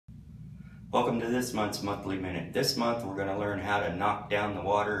Welcome to this month's Monthly Minute. This month we're going to learn how to knock down the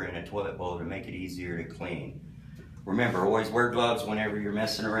water in a toilet bowl to make it easier to clean. Remember, always wear gloves whenever you're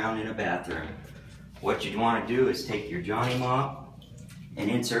messing around in a bathroom. What you want to do is take your Johnny Mop and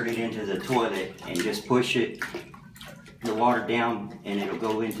insert it into the toilet and just push the water down and it'll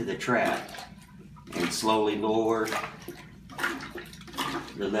go into the trap and slowly lower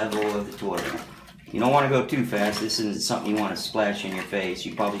the level of the toilet. You don't want to go too fast. This isn't something you want to splash in your face.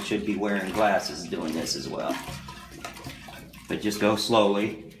 You probably should be wearing glasses doing this as well. But just go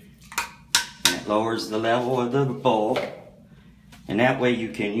slowly. And it lowers the level of the bowl. And that way you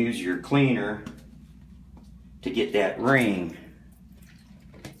can use your cleaner to get that ring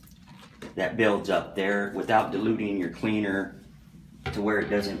that builds up there without diluting your cleaner to where it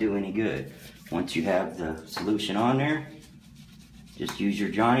doesn't do any good. Once you have the solution on there, just use your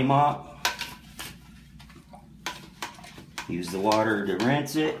Johnny Mop. Use the water to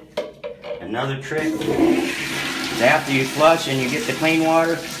rinse it. Another trick is after you flush and you get the clean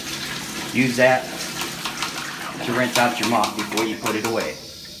water, use that to rinse out your mop before you put it away.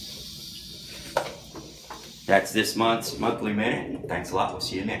 That's this month's Monthly Minute. Thanks a lot. We'll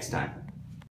see you next time.